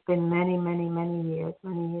it's been many, many, many years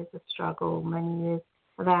of struggle, many years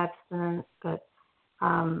of abstinence, but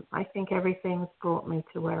I think everything's brought me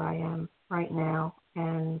to where I am right now.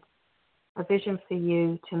 And A Vision for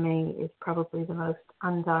You, to me, is probably the most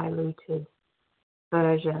undiluted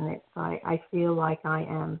version. It's I feel like I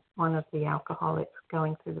am one of the alcoholics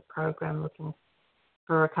going through the program looking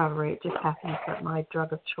for recovery. It just happens that my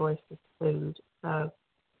drug of choice is food. So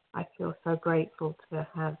I feel so grateful to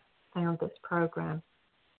have found this program.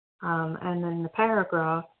 And then the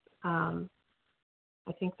paragraph,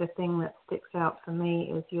 I think the thing that sticks out for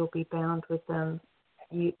me is you'll be bound with them.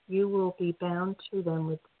 You will be bound to them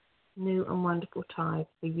with new and wonderful ties,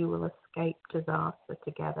 so you will escape disaster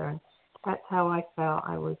together. And that's how I felt.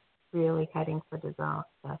 I was really heading for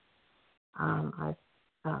disaster. I've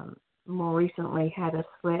more recently had a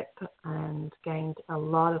slip and gained a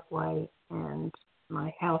lot of weight, and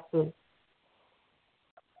my health is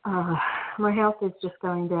just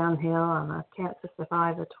going downhill. I'm a cancer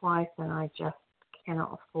survivor twice, and I just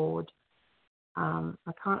cannot afford. I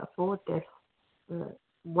can't afford this. The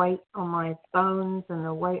weight on my bones and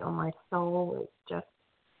the weight on my soul is just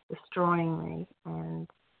destroying me, and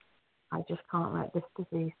I just can't let this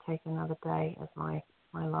disease take another day of my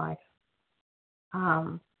life.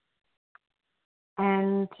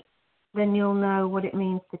 And then you'll know what it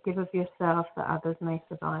means to give of yourself that others may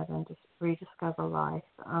survive and just rediscover life.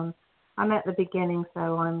 I'm at the beginning,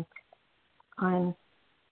 so I'm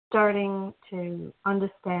starting to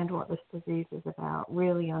understand what this disease is about,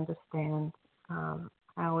 really understand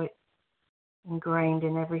how it's ingrained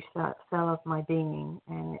in every cell of my being,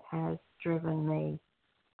 and it has driven me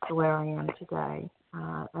to where I am today.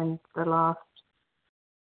 And the last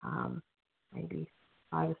maybe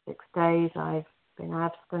 5 or 6 days, I've been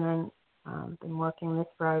abstinent, been working this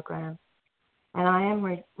program, and I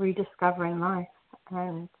am rediscovering life,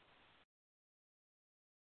 and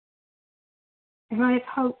I have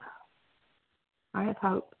hope. I have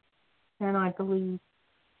hope, and I believe,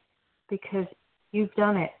 because you've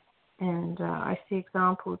done it, and I see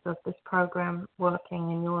examples of this program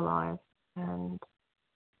working in your lives, and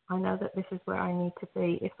I know that this is where I need to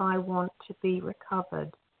be. If I want to be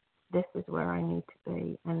recovered, this is where I need to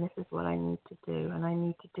be, and this is what I need to do, and I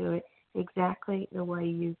need to do it exactly the way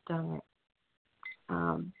you've done it.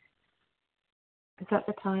 Is that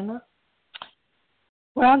the timer?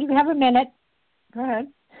 Well, you have a minute. Go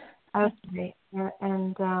ahead. Okay,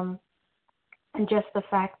 and just the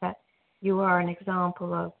fact that you are an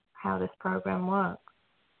example of how this program works.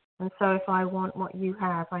 And so if I want what you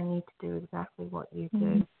have, I need to do exactly what you do.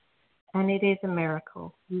 Mm-hmm. And it is a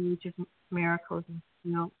miracle. Huge miracles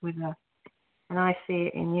not with us. And I see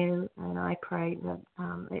it in you, and I pray that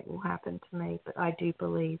it will happen to me. But I do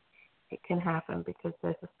believe it can happen because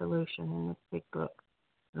there's a solution in this big book.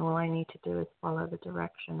 And all I need to do is follow the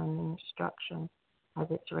direction and the instruction as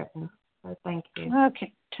it's written. So thank you.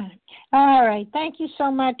 Okay. All right. Thank you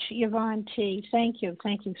so much, Yvonne T. Thank you.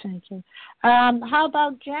 How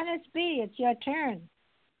about Janice B.? It's your turn.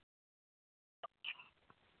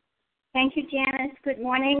 Thank you, Janice. Good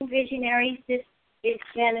morning, visionaries. This is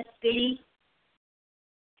Janice B.,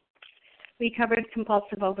 recovered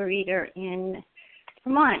compulsive overeater in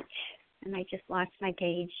Vermont. And I just lost my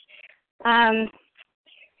page.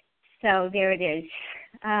 So there it is.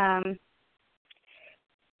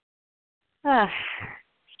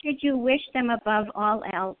 Should you wish them above all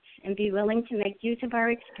else and be willing to make use of our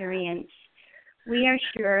experience, we are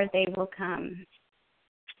sure they will come.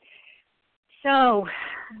 So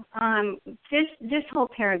this whole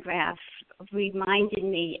paragraph reminded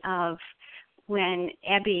me of when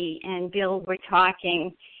Abby and Bill were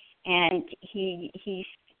talking, and he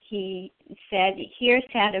said, "Here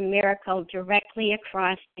sat a miracle directly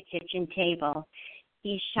across the kitchen table.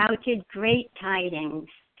 He shouted great tidings."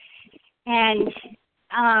 And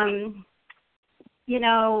I'm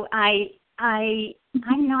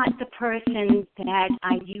not the person that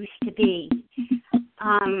I used to be.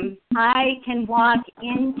 I can walk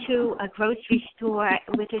into a grocery store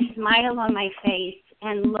with a smile on my face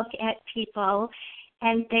and look at people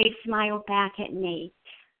and they smile back at me.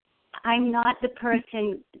 I'm not the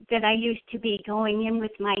person that I used to be, going in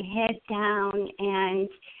with my head down and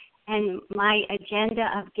my agenda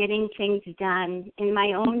of getting things done in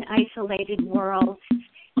my own isolated world.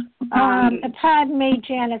 Pardon me,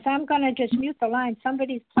 Janice. I'm going to just mute the line.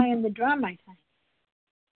 Somebody's playing the drum, I think.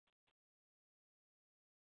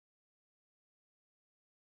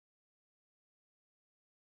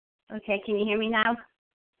 Okay, can you hear me now?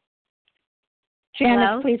 Janice,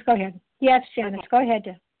 Hello? please go ahead. Yes, Janice, Okay. Go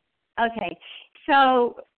ahead. Okay,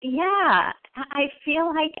 so yeah, I feel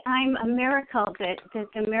like I'm a miracle, that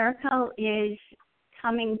the miracle is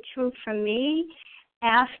coming true for me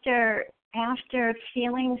after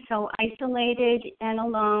feeling so isolated and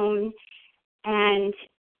alone and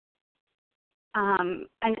an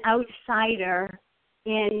outsider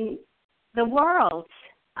in the world.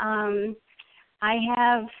 I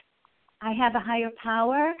have a higher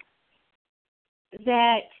power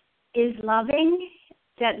that is loving,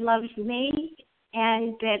 that loves me,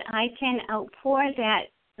 and that I can outpour that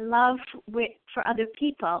love for other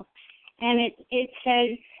people. And it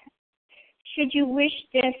says, should you wish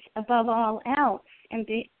this above all else and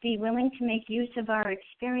be willing to make use of our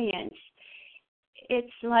experience,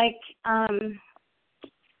 it's like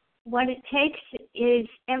what it takes is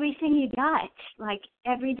everything you got, like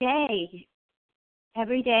every day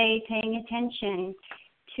paying attention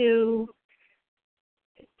to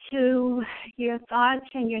your thoughts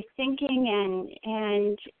and your thinking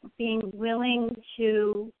and being willing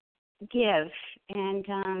to give and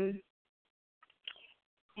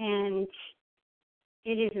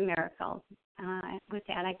it is a miracle. With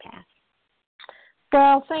that, I pass.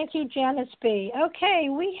 Well, thank you, Janice B. Okay,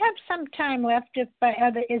 we have some time left.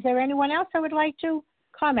 Is there anyone else that would like to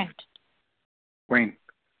comment? Wayne.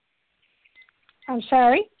 I'm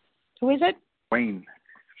sorry? Who is it? Wayne.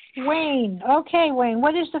 Wayne. Okay, Wayne.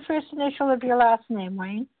 What is the first initial of your last name,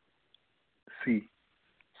 Wayne? C.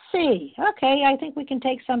 C. Okay, I think we can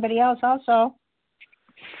take somebody else also.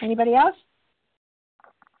 Anybody else?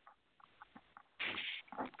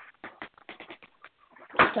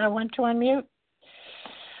 I want to unmute.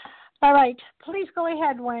 All right. Please go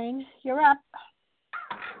ahead, Wayne. You're up.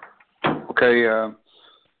 Okay.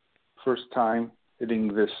 First time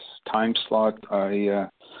hitting this time slot. I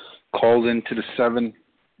called into the 7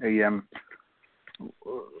 a.m.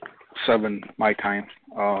 7 my time.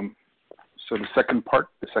 So the second part,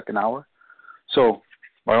 the second hour. So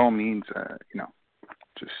by all means,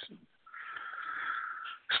 just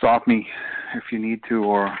stop me if you need to,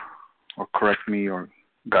 or correct me, or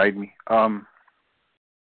guide me.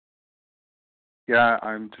 Yeah,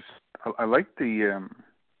 I like the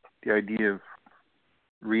idea of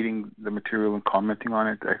reading the material and commenting on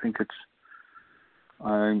it. I think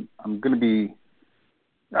I'm going to be.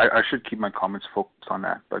 I should keep my comments focused on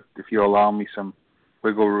that. But if you allow me some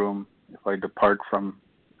wiggle room, if I depart from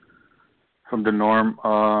the norm,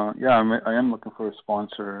 I am looking for a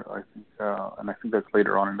sponsor. I think, and I think that's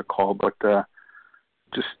later on in the call. But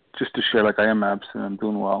just to share, like, I am absent. I'm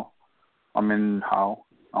doing well. I'm in Howe.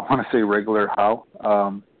 I want to say regular Howe,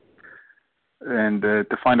 and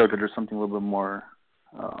to find out that there's something a little bit more.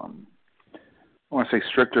 I want to say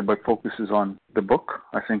stricter, but focuses on the book,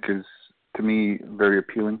 I think is, to me, very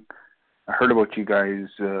appealing. I heard about you guys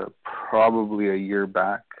probably a year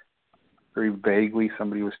back. Very vaguely,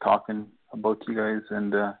 somebody was talking about you guys,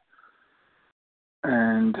 and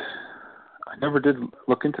I never did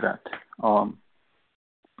look into that.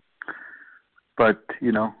 But,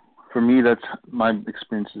 for me, that's my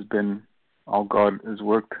experience has been all God has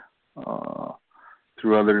worked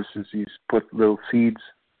through others is He's put little seeds.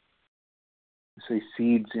 You say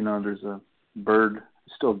seeds, there's a bird.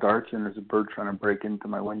 It's still dark, and there's a bird trying to break into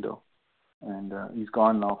my window. And he's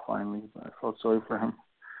gone now, finally. But I felt sorry for him.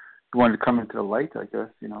 He wanted to come into the light, I guess,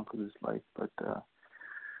 because it's light. But,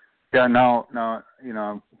 now,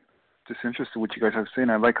 I'm just interested in what you guys have seen.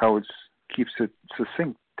 I like how it keeps it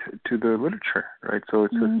succinct to the literature, right? So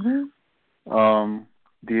it's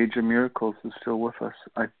the age of miracles is still with us.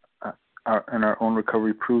 And our own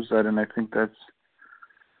recovery proves that. And I think that's,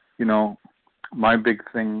 my big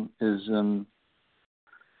thing is there's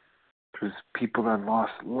people that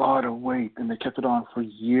lost a lot of weight and they kept it on for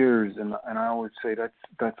years, and I always say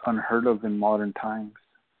that's unheard of in modern times,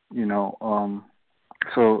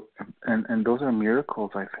 So and those are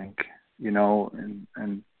miracles, I think,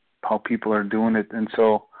 and how people are doing it, and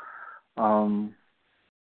so I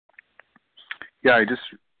just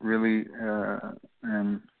really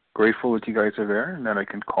am grateful that you guys are there and that I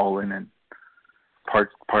can call in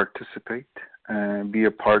participate and be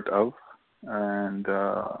a part of, and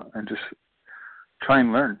just try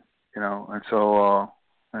and learn, And so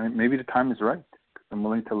maybe the time is right. I'm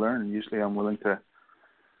willing to learn. Usually, I'm willing to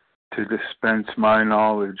dispense my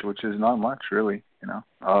knowledge, which is not much, really,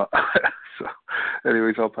 So,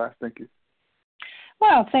 anyways, I'll pass. Thank you.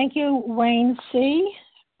 Well, thank you, Wayne C.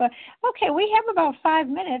 But okay, we have about 5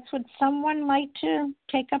 minutes. Would someone like to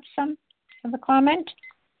take up some of the comment?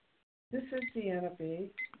 This is Deanna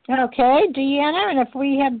B. Okay, Deanna, and if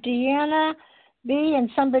we have Deanna B and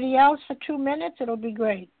somebody else for 2 minutes, it'll be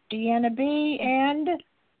great. Deanna B and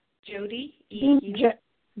Jody EQ.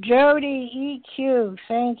 Jody EQ.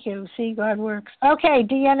 Thank you. See, God works. Okay,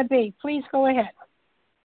 Deanna B, please go ahead.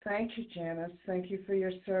 Thank you, Janice. Thank you for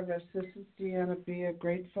your service. This is Deanna B., a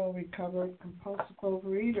grateful, recovered, compulsive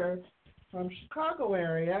overeater from Chicago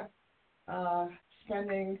area,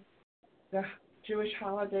 spending the Jewish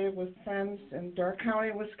holiday with friends in Door County,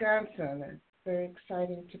 Wisconsin. It's very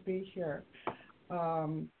exciting to be here.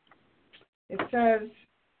 It says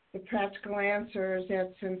the practical answer is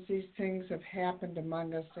that since these things have happened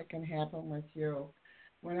among us, it can happen with you.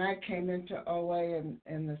 When I came into OA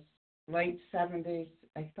in the late 70s,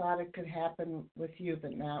 I thought it could happen with you,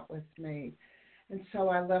 but not with me. And so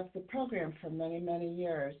I left the program for many, many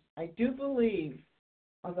years. I do believe,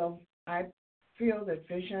 although I feel that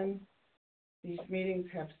vision, these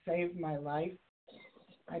meetings have saved my life,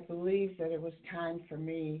 I believe that it was time for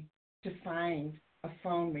me to find a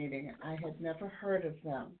phone meeting. I had never heard of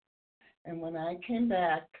them. And when I came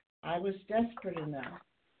back, I was desperate enough,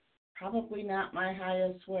 probably not my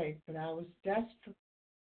highest weight, but I was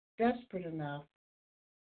desperate enough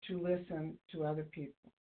to listen to other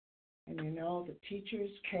people. And the teachers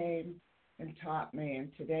came and taught me.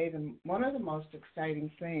 And today, one of the most exciting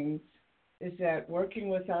things is that working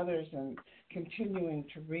with others and continuing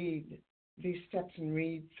to read these steps and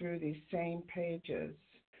read through these same pages.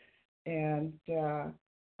 And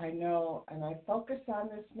I know, and I focus on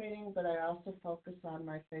this meeting, but I also focus on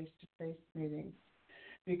my face-to-face meetings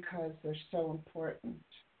because they're so important.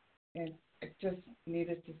 And I just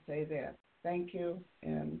needed to say that. Thank you,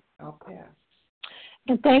 and I'll pass.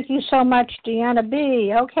 And thank you so much, Deanna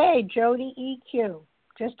B. Okay, Jody EQ,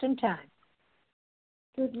 just in time.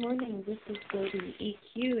 Good morning. This is Jody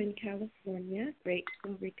EQ in California,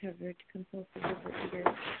 grateful, recovered, compulsive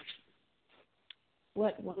overeater.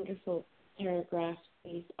 What wonderful paragraphs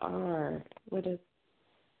these are. What a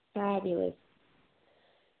fabulous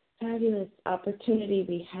opportunity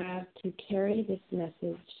we have to carry this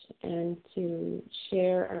message and to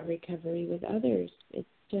share our recovery with others. It's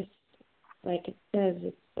just, like it says,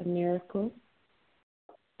 it's a miracle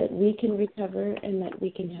that we can recover and that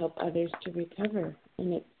we can help others to recover.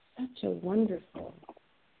 And it's such a wonderful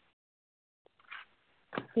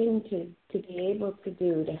thing to be able to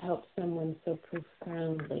do, to help someone so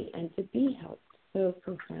profoundly and to be helped so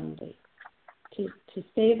profoundly, to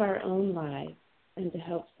save our own lives and to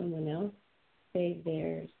help someone else save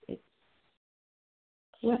theirs. It's,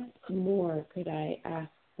 what more could I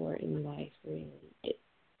ask for in life, really?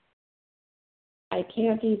 I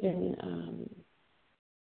can't even,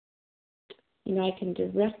 I can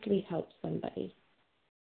directly help somebody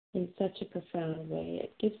in such a profound way.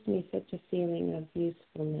 It gives me such a feeling of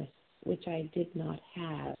usefulness, which I did not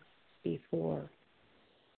have before.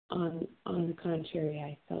 On the contrary,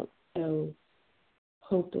 I felt so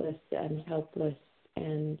hopeless and helpless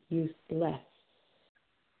and useless.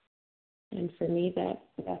 And for me,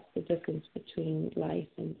 that's the difference between life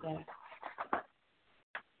and death.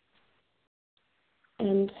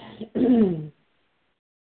 And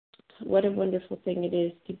what a wonderful thing it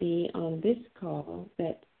is to be on this call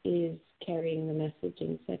that is carrying the message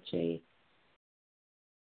in such a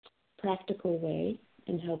practical way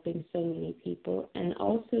and helping so many people, and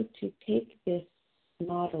also to take this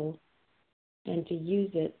model and to use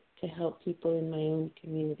it to help people in my own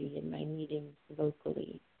community, in my meetings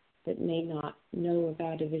locally, that may not know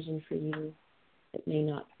about a vision for you, that may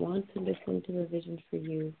not want to listen to a vision for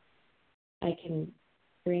you. I can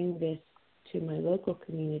bring this to my local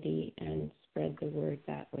community and spread the word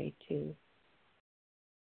that way too.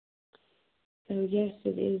 So yes,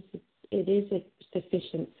 it is a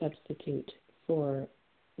sufficient substitute for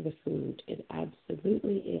the food. It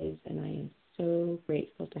absolutely is, and I am so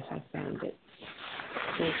grateful to have found it.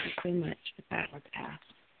 Thank you so much for that, pass.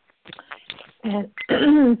 And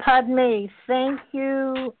pardon me. Thank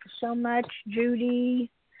you so much, Judy.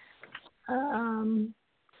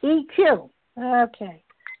 EQ. Okay,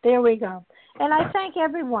 there we go. And I thank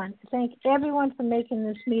everyone. Thank everyone for making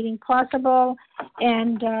this meeting possible,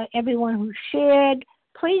 and everyone who shared.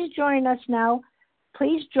 Please join us now.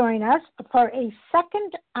 please join us for a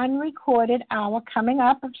second unrecorded hour coming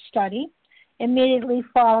up of study immediately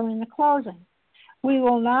following the closing. We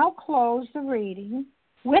will now close the reading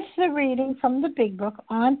with the reading from the Big Book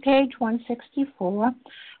on page 164,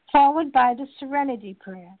 followed by the Serenity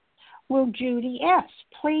Prayer. Will Judy S.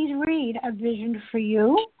 please read A Vision for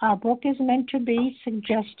You? Our book is meant to be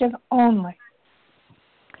suggestive only.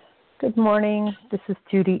 Good morning. This is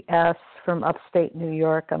Judy S. from upstate New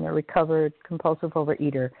York. I'm a recovered compulsive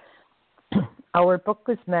overeater. Our book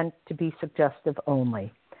is meant to be suggestive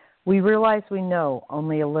only. We realize we know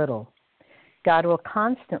only a little. God will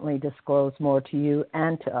constantly disclose more to you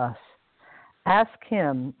and to us. Ask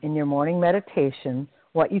Him in your morning meditation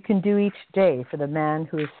what you can do each day for the man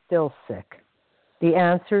who is still sick. The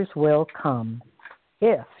answers will come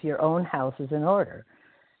if your own house is in order.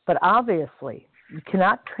 But obviously, you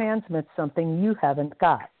cannot transmit something you haven't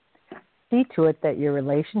got. See to it that your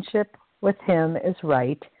relationship with Him is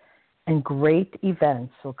right, and great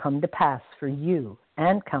events will come to pass for you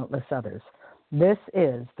and countless others. This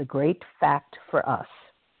is the great fact for us.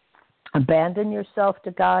 Abandon yourself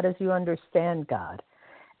to God as you understand God.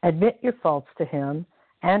 Admit your faults to Him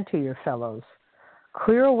and to your fellows.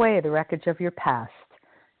 Clear away the wreckage of your past.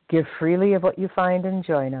 Give freely of what you find and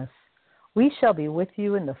join us. We shall be with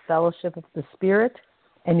you in the fellowship of the Spirit,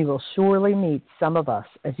 and you will surely meet some of us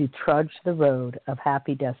as you trudge the road of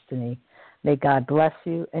happy destiny. May God bless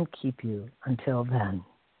you and keep you until then.